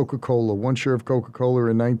Coca-Cola, one share of Coca-Cola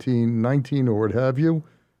in 1919 or what have you,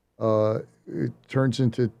 it turns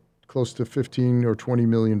into close to $15 or $20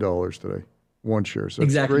 million today, one share. So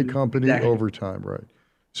it's a great company over time, right?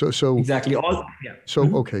 So exactly.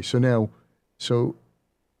 Okay. So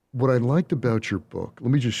what I liked about your book,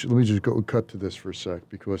 let me just go cut to this for a sec,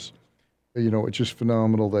 because it's just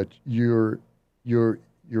phenomenal that you're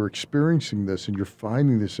experiencing this and you're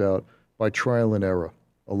finding this out by trial and error,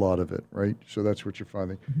 a lot of it, right? So that's what you're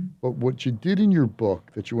finding. Mm-hmm. But what you did in your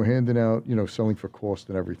book that you were handing out, selling for cost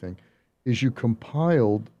and everything, is you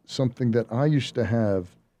compiled something that I used to have,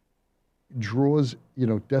 drawers,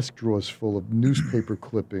 desk drawers full of newspaper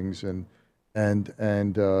clippings and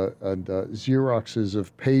Xeroxes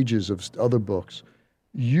of pages of other books.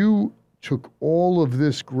 You took all of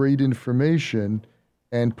this great information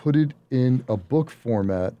and put it in a book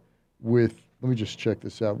format with, let me just check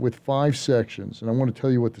this out, with 5 sections. And I want to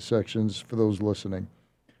tell you what the sections, for those listening: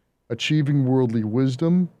 achieving worldly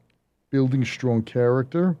wisdom, building strong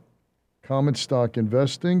character, common stock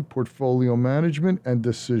investing, portfolio management, and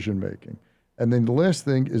decision making. And then the last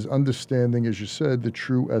thing is understanding, as you said, the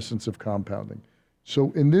true essence of compounding.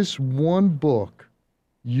 So in this one book,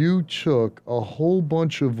 you took a whole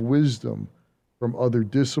bunch of wisdom from other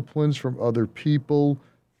disciplines, from other people,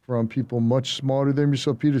 from people much smarter than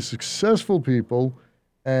yourself, Peter, successful people,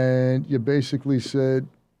 and you basically said,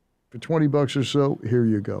 for $20 or so, here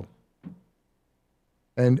you go.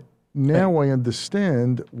 And now I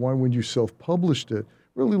understand why, when you self-published it,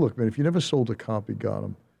 really, look, man, if you never sold a copy,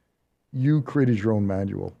 Gautam, you created your own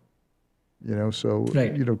manual, so,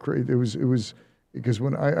 right. It was because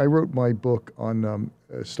when I wrote my book on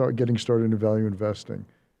getting started in value investing,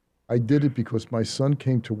 I did it because my son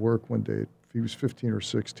came to work one day. He was 15 or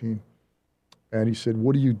 16. And he said,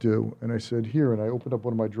 "What do you do?" And I said, "Here." And I opened up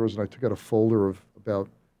one of my drawers and I took out a folder of about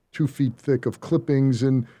 2 feet thick of clippings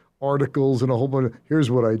and articles and a whole bunch of,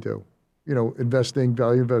 here's what I do. Investing,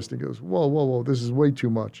 value investing. He goes, whoa, this is way too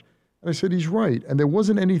much. And I said, he's right. And there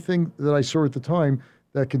wasn't anything that I saw at the time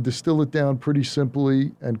that could distill it down pretty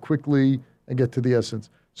simply and quickly and get to the essence.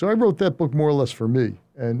 So I wrote that book more or less for me.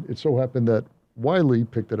 And it so happened that Wiley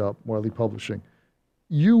picked it up, Wiley Publishing.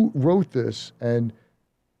 You wrote this, and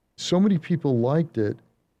so many people liked it.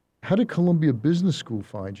 How did Columbia Business School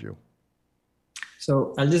find you?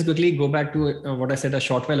 So I'll just quickly go back to what I said a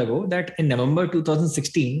short while ago, that in November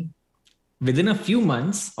 2016, within a few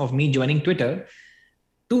months of me joining Twitter,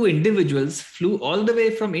 2 individuals flew all the way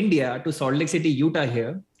from India to Salt Lake City, Utah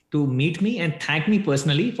here to meet me and thank me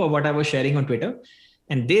personally for what I was sharing on Twitter.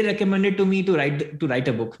 And they recommended to me to write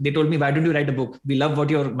a book. They told me, why don't you write a book? We love what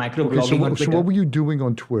you're microblogging on Twitter. So what were you doing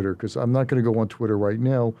on Twitter? Because I'm not going to go on Twitter right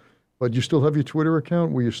now, but you still have your Twitter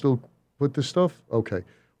account where you still put this stuff? Okay.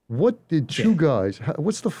 What did two guys,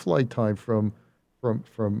 what's the flight time from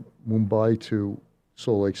Mumbai to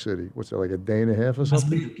Salt Lake City? What's that, like a day and a half or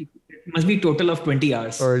something? It must be a total of 20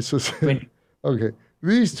 hours. All right, so 20. Okay.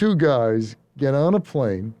 These 2 guys get on a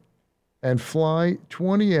plane and fly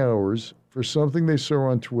 20 hours for something they saw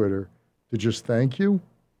on Twitter to just thank you?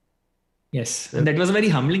 Yes, and that was a very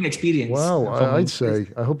humbling experience. Wow, I'd say.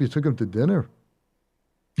 I hope you took them to dinner.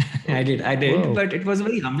 I did, wow. But it was a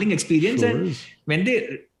very humbling experience. Sure and is. When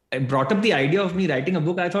they brought up the idea of me writing a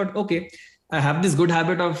book, I thought, okay, I have this good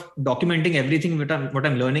habit of documenting everything what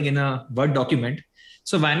I'm learning in a Word document.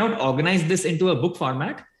 So why not organize this into a book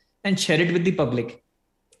format and share it with the public?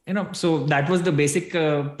 So that was the basic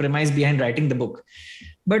premise behind writing the book.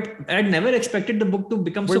 But I'd never expected the book to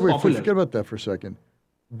become so Wait, popular. forget about that for a second.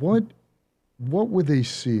 What were they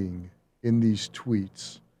seeing in these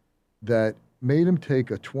tweets that made them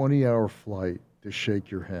take a 20-hour flight to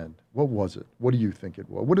shake your hand? What was it? What do you think it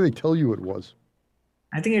was? What do they tell you it was?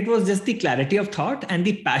 I think it was just the clarity of thought and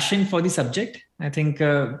the passion for the subject. I think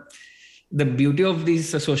the beauty of these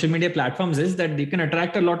social media platforms is that you can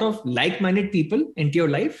attract a lot of like-minded people into your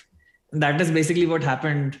life. And that is basically what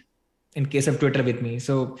happened in case of Twitter with me.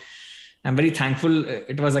 So I'm very thankful.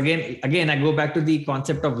 It was again, I go back to the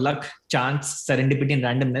concept of luck, chance, serendipity, and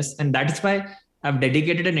randomness. And that is why I've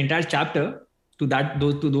dedicated an entire chapter to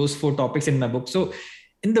those four topics in my book. So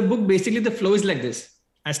in the book, basically the flow is like this.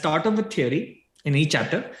 I start off with theory in each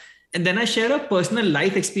chapter, and then I share a personal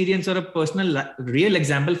life experience or a personal real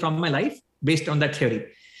example from my life based on that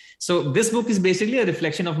theory. So this book is basically a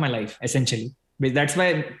reflection of my life, essentially. That's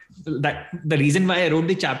why the reason why I wrote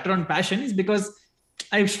the chapter on passion is because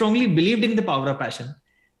I strongly believed in the power of passion.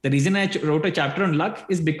 The reason I wrote a chapter on luck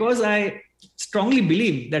is because I strongly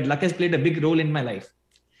believe that luck has played a big role in my life.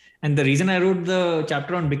 And the reason I wrote the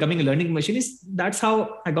chapter on becoming a learning machine is that's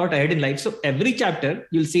how I got ahead in life. So every chapter,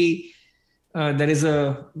 you'll see there is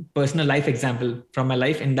a personal life example from my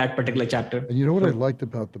life in that particular chapter. And you know what I liked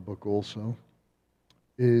about the book also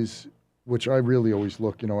is, which I really always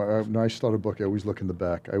look, when I start a book, I always look in the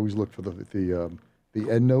back. I always look for the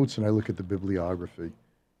end notes, and I look at the bibliography.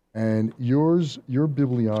 And your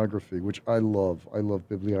bibliography, which I love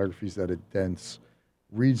bibliographies that are dense,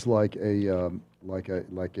 reads like a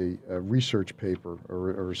research paper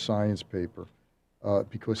or a science paper,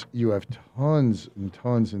 because you have tons and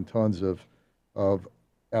tons and tons of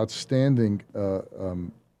outstanding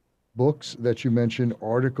books that you mention,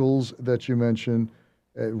 articles that you mention.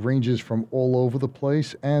 It ranges from all over the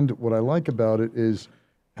place. And what I like about it is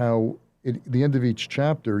how at the end of each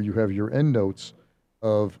chapter, you have your end notes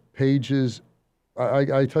of pages.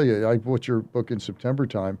 I tell you, I bought your book in September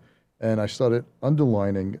time, and I started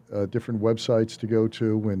underlining different websites to go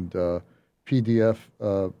to and PDF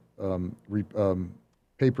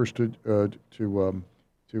papers to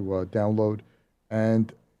download.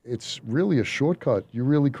 And it's really a shortcut. You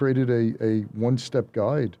really created a one-step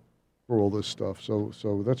guide for all this stuff. So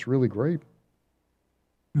that's really great.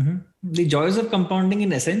 Mm-hmm. The joys of compounding,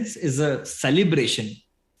 in essence, is a celebration.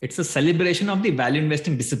 It's a celebration of the value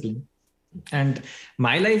investing discipline. And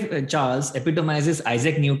my life, Charles, epitomizes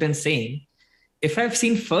Isaac Newton's saying, if I've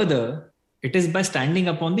seen further, it is by standing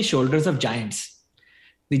upon the shoulders of giants.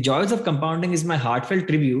 The joys of compounding is my heartfelt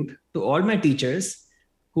tribute to all my teachers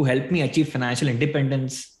who helped me achieve financial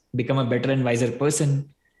independence, become a better and wiser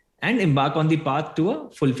person, and embark on the path to a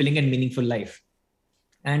fulfilling and meaningful life.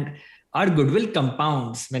 And our goodwill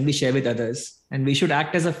compounds when we share with others, and we should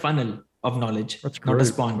act as a funnel of knowledge, That's not great. a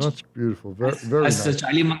sponge. That's beautiful. Very As nice.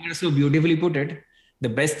 Charlie Munger so beautifully put it, the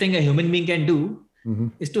best thing a human being can do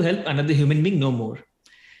is to help another human being know more.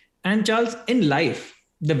 And Charles, in life,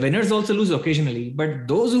 the winners also lose occasionally, but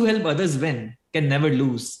those who help others win can never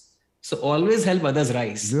lose. So always help others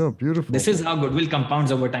rise. Yeah, beautiful. This is how goodwill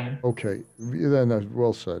compounds over time. Okay, then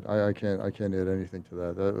well said. I can't add anything to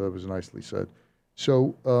that. That was nicely said.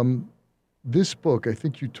 So this book, I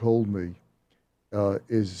think you told me,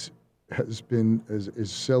 is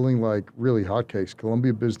selling like really hotcakes.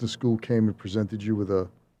 Columbia Business School came and presented you with a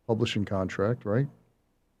publishing contract, right?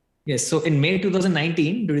 Yes. So in May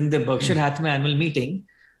 2019, during the Berkshire Hathaway annual meeting,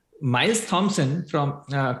 Miles Thompson from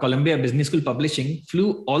Columbia Business School Publishing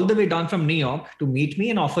flew all the way down from New York to meet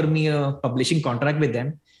me and offer me a publishing contract with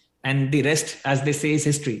them. And the rest, as they say, is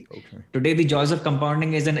history. Okay. Today, The Joys of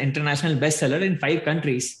Compounding is an international bestseller in 5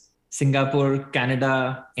 countries: Singapore,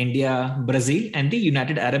 Canada, India, Brazil, and the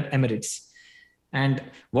United Arab Emirates. And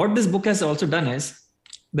what this book has also done is,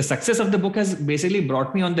 the success of the book has basically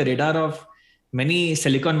brought me on the radar of many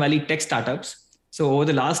Silicon Valley tech startups. So over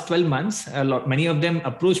the last 12 months, many of them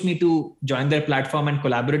approached me to join their platform and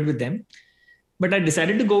collaborate with them. But I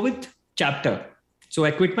decided to go with Chapter. So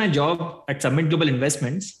I quit my job at Summit Global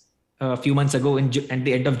Investments a few months ago at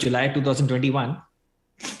the end of July 2021.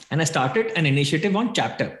 And I started an initiative on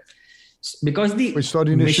Chapter. Because the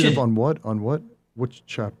started initiative on what? On what? Which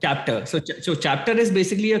chapter? Chapter. So Chapter is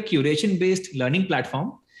basically a curation-based learning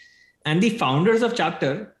platform. And the founders of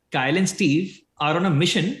Chapter, Kyle and Steve, are on a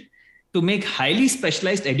mission to make highly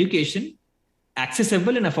specialized education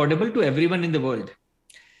accessible and affordable to everyone in the world.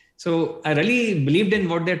 So I really believed in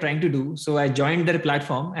what they're trying to do. So I joined their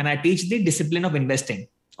platform and I teach the discipline of investing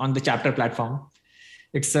on the Chapter platform.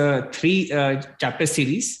 It's a 3 chapter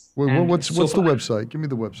series. Well, what's the website? Give me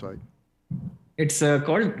the website. It's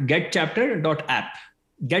called getchapter.app.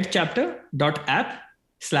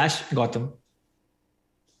 Getchapter.app/Gautam.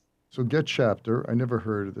 So Get Chapter. I never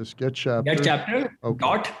heard of this. Get Chapter. Get chapter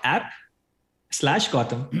Okay.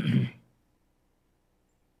 .app/Gautam.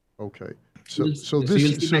 Okay. So So you'll, so so you'll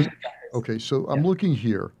this see so my chapters. okay. So I'm Yeah. looking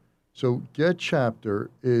here. So Get Chapter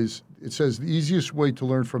is, it says, the easiest way to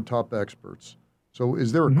learn from top experts. So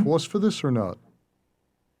is there a Mhm. course for this or not?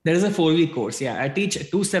 There is a 4-week course. Yeah, I teach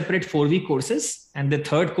two separate 4-week courses, and the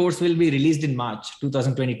third course will be released in March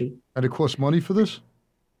 2022. And it costs money for this?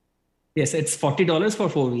 Yes, it's $40 for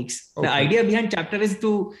 4 weeks. The Okay. idea behind chapter is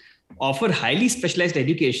to offer highly specialized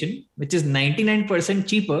education, which is 99%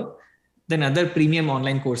 cheaper than other premium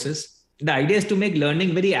online courses. The idea is to make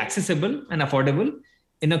learning very accessible and affordable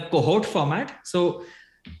in a cohort format. So,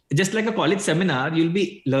 just like a college seminar, you'll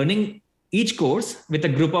be learning each course with a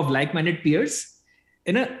group of like minded peers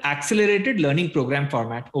in an accelerated learning program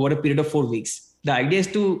format over a period of 4 weeks. The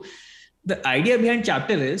idea behind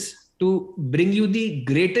chapter is to bring you the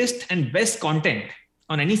greatest and best content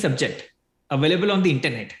on any subject available on the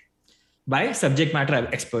internet by subject matter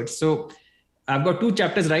experts. So I've got two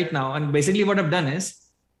chapters right now, and basically what I've done is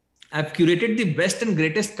I've curated the best and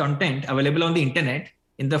greatest content available on the internet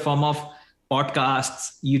in the form of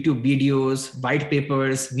podcasts, YouTube videos, white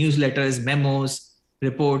papers, newsletters, memos,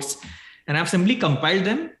 reports, and I've simply compiled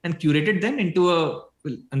them and curated them into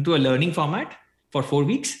a learning format for 4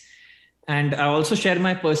 weeks. And I also share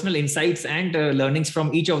my personal insights and learnings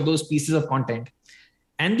from each of those pieces of content.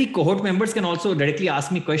 And the cohort members can also directly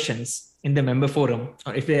ask me questions in the member forum,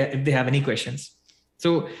 or if they have any questions.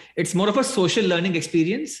 So it's more of a social learning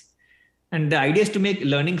experience, and the idea is to make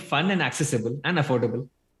learning fun and accessible and affordable.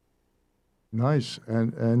 Nice.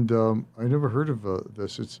 And I never heard of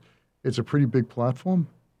this. It's a pretty big platform.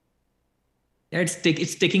 Yeah,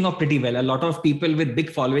 it's taking off pretty well. A lot of people with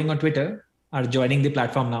big following on Twitter are joining the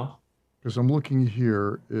platform now. Because I'm looking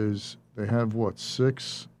here, is they have what,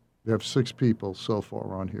 six? They have 6 people so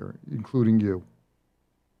far on here, including you.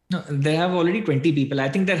 No, they have already 20 people. I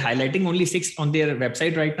think they're highlighting only 6 on their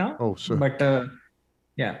website right now. Oh, so But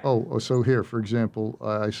yeah, so here, for example,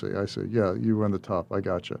 I see. Yeah, you were on the top. I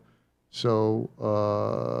gotcha. So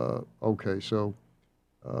okay, so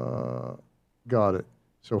got it.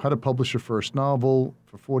 So how to publish your first novel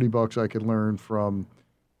for $40? I could learn from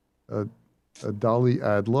uh, Dali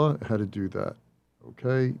Adla how to do that.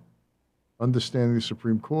 Okay, understanding the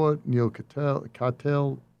Supreme Court, Neil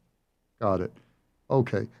Cattell, got it.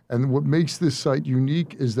 Okay, and what makes this site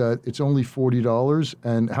unique is that it's only $40,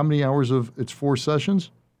 and how many hours of, it's 4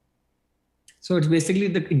 sessions? so it's basically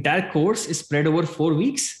the entire course is spread over 4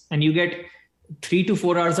 weeks, and you get 3 to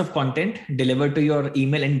 4 hours of content delivered to your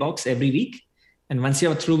email inbox every week. And once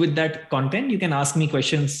you're through with that content, you can ask me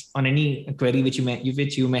questions on any query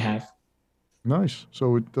which you may have. Nice.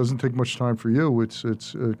 So it doesn't take much time for you. It's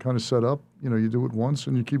kind of set up. You know, you do it once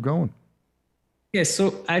and you keep going. Yes,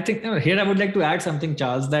 so I think here I would like to add something,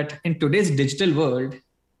 Charles, that in today's digital world,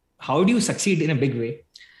 how do you succeed in a big way?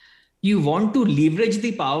 You want to leverage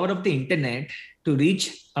the power of the internet to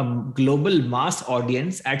reach a global mass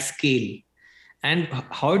audience at scale. And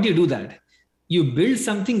how do you do that? You build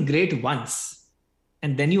something great once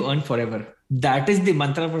and then you earn forever. That is the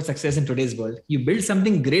mantra for success in today's world. You build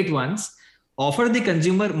something great once, offer the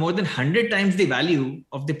consumer more than 100 times the value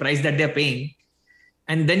of the price that they're paying,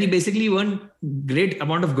 and then you basically earn great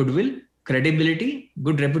amount of goodwill, credibility,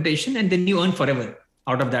 good reputation, and then you earn forever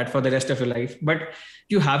out of that for the rest of your life. But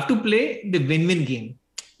you have to play the win-win game.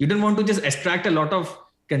 You don't want to just extract a lot of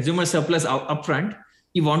consumer surplus upfront.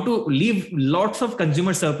 You want to leave lots of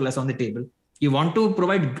consumer surplus on the table. You want to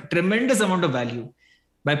provide tremendous amount of value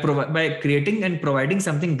by creating and providing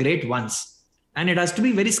something great once, and it has to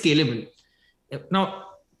be very scalable. Now,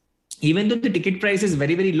 even though the ticket price is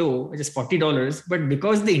very, very low, which is $40, but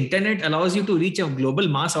because the internet allows you to reach a global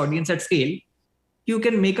mass audience at scale, you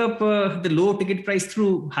can make up the low ticket price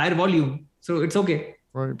through higher volume. So it's okay.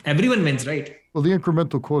 Right. Everyone wins, right? Well, the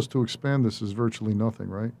incremental cost to expand this is virtually nothing,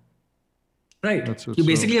 right? Right. That's it. You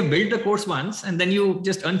basically have built the course once and then you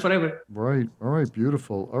just earn forever. Right. All right.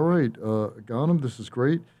 Beautiful. All right. Gautam, this is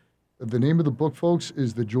great. The name of the book, folks,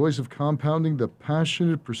 is The Joys of Compounding, The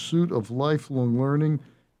Passionate Pursuit of Lifelong Learning.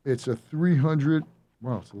 It's a 300,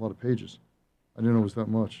 wow, it's a lot of pages. I didn't know it was that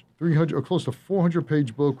much. 300, or close to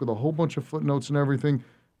 400-page book with a whole bunch of footnotes and everything.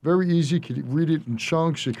 Very easy. You can read it in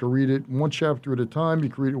chunks. You can read it one chapter at a time. You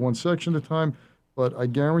can read it one section at a time. But I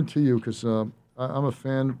guarantee you, because I'm a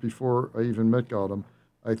fan before I even met Gautam,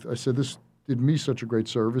 I said this did me such a great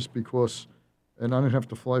service because, and I didn't have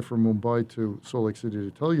to fly from Mumbai to Salt Lake City to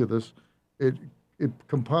tell you this, it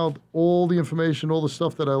compiled all the information, all the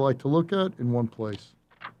stuff that I like to look at in one place.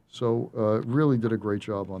 So really did a great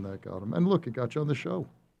job on that, Gautam. And look, it got you on the show.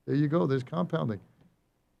 There you go. There's compounding.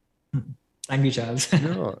 Thank you, Charles.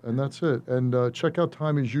 Yeah, and that's it. And checkout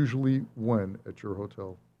time is usually when at your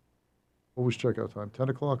hotel? What was checkout time? 10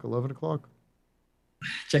 o'clock, 11 o'clock?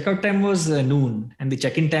 Checkout time was noon, and the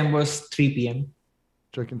check-in time was 3 p.m.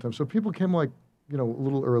 Check-in time. So people came like, a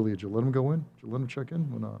little early. Did you let them go in? Did you let them check in?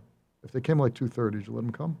 Or not? If they came like 2:30, did you let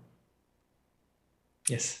them come?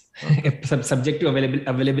 Yes, Okay. subject to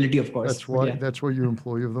availability, of course. That's why you're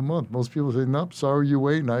employee of the month. Most people say, nope, sorry, you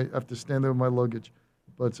wait, and I have to stand there with my luggage.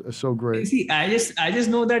 But it's so great. See, I just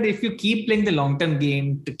know that if you keep playing the long-term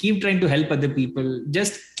game, to keep trying to help other people,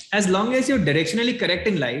 just as long as you're directionally correct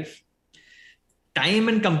in life, time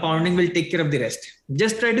and compounding will take care of the rest.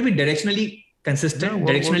 Just try to be directionally consistent,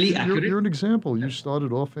 directionally accurate. You're an example. You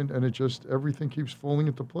started off and it just, everything keeps falling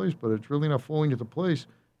into place, but it's really not falling into place.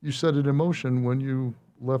 You set it in motion when you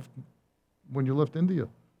left India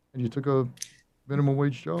and you took a minimum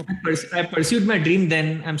wage job. I pursued my dream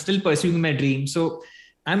then. I'm still pursuing my dream. So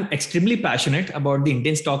I'm extremely passionate about the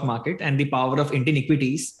Indian stock market and the power of Indian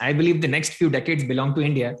equities. I believe the next few decades belong to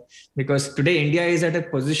India because today India is at a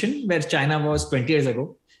position where China was 20 years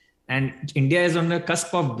ago. And India is on the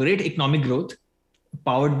cusp of great economic growth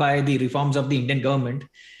powered by the reforms of the Indian government.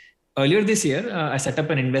 Earlier this year, I set up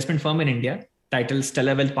an investment firm in India titled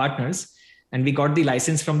Stellar Wealth Partners. And we got the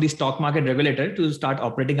license from the stock market regulator to start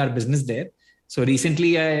operating our business there. So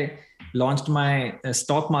recently, I launched my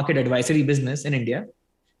stock market advisory business in India.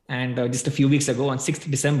 And just a few weeks ago on 6th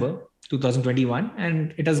December 2021.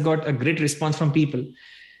 And it has got a great response from people.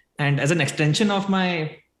 And as an extension of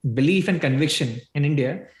my belief and conviction in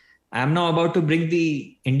India, I am now about to bring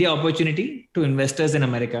the India opportunity to investors in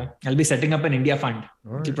America. I'll be setting up an India fund.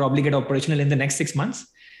 Right. It will probably get operational in the next 6 months.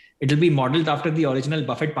 It will be modeled after the original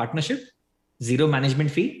Buffett partnership, zero management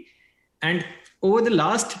fee. And over the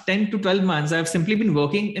last 10 to 12 months, I've simply been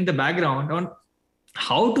working in the background on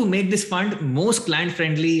how to make this fund most client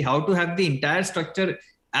friendly, how to have the entire structure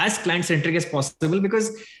as client centric as possible,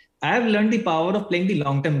 because I have learned the power of playing the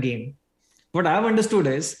long term game. What I've understood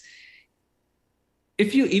is,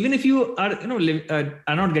 even if you are,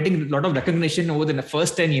 are not getting a lot of recognition over the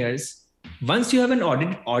first 10 years, once you have an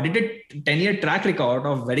audited 10-year track record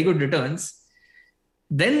of very good returns,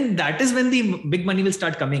 then that is when the big money will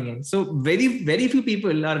start coming in. So very, very few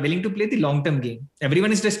people are willing to play the long-term game.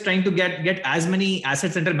 Everyone is just trying to get as many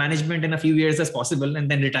assets under management in a few years as possible and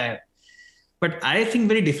then retire. But I think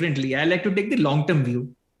very differently. I like to take the long-term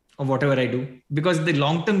view of whatever I do, because the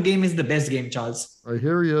long-term game is the best game, Charles. I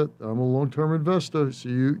hear you. I'm a long-term investor. So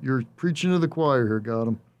you're preaching to the choir here,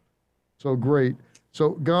 Gautam. So great.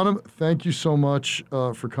 So Gautam, thank you so much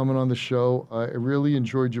for coming on the show. I really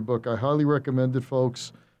enjoyed your book. I highly recommend it,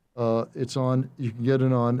 folks. You can get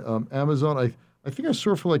it on Amazon. I think I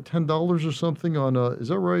saw it for like $10 or something on, is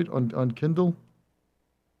that right, on Kindle?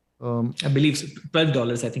 I believe so.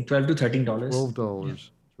 $12, I think, $12 to $13. $12.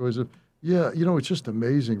 Yeah. Yeah, it's just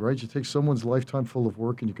amazing, right? You take someone's lifetime full of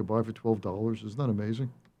work and you can buy it for $12. Isn't that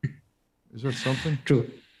amazing? Is that something? True.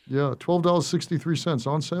 Yeah, $12.63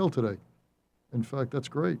 on sale today. In fact, that's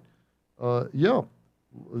great. That's it.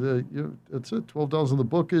 $12 in the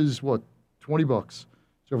book is what? $20.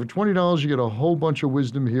 So for $20, you get a whole bunch of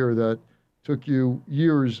wisdom here that took you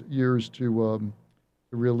years to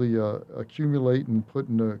really accumulate and put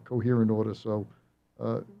in a coherent order. So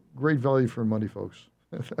great value for money, folks.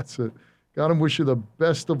 That's it. Gautam, wish you the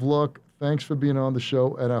best of luck. Thanks for being on the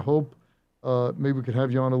show. And I hope maybe we could have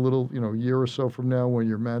you on a little, year or so from now when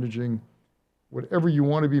you're managing whatever you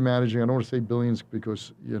want to be managing. I don't want to say billions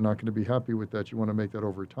because you're not going to be happy with that. You want to make that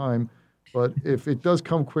over time. But if it does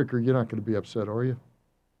come quicker, you're not going to be upset, are you?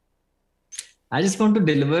 I just want to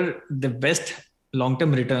deliver the best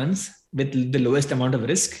long-term returns with the lowest amount of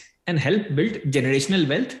risk and help build generational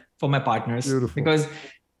wealth for my partners. Beautiful. Because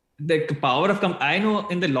the power of, I know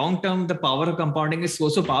in the long term, the power of compounding is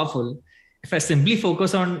so powerful. If I simply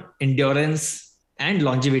focus on endurance and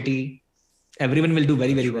longevity, everyone will do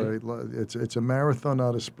very, very well. Right. It's a marathon,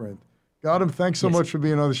 not a sprint. Gautam, thanks so much for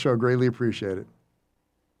being on the show. Greatly appreciate it.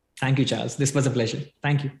 Thank you, Charles. This was a pleasure.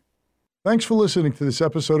 Thank you. Thanks for listening to this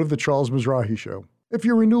episode of The Charles Mizrahi Show. If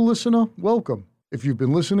you're a new listener, welcome. If you've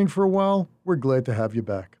been listening for a while, we're glad to have you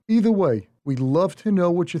back. Either way, we'd love to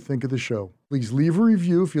know what you think of the show. Please leave a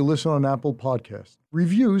review if you listen on Apple Podcasts.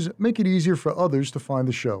 Reviews make it easier for others to find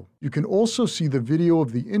the show. You can also see the video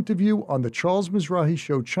of the interview on the Charles Mizrahi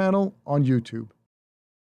Show channel on YouTube.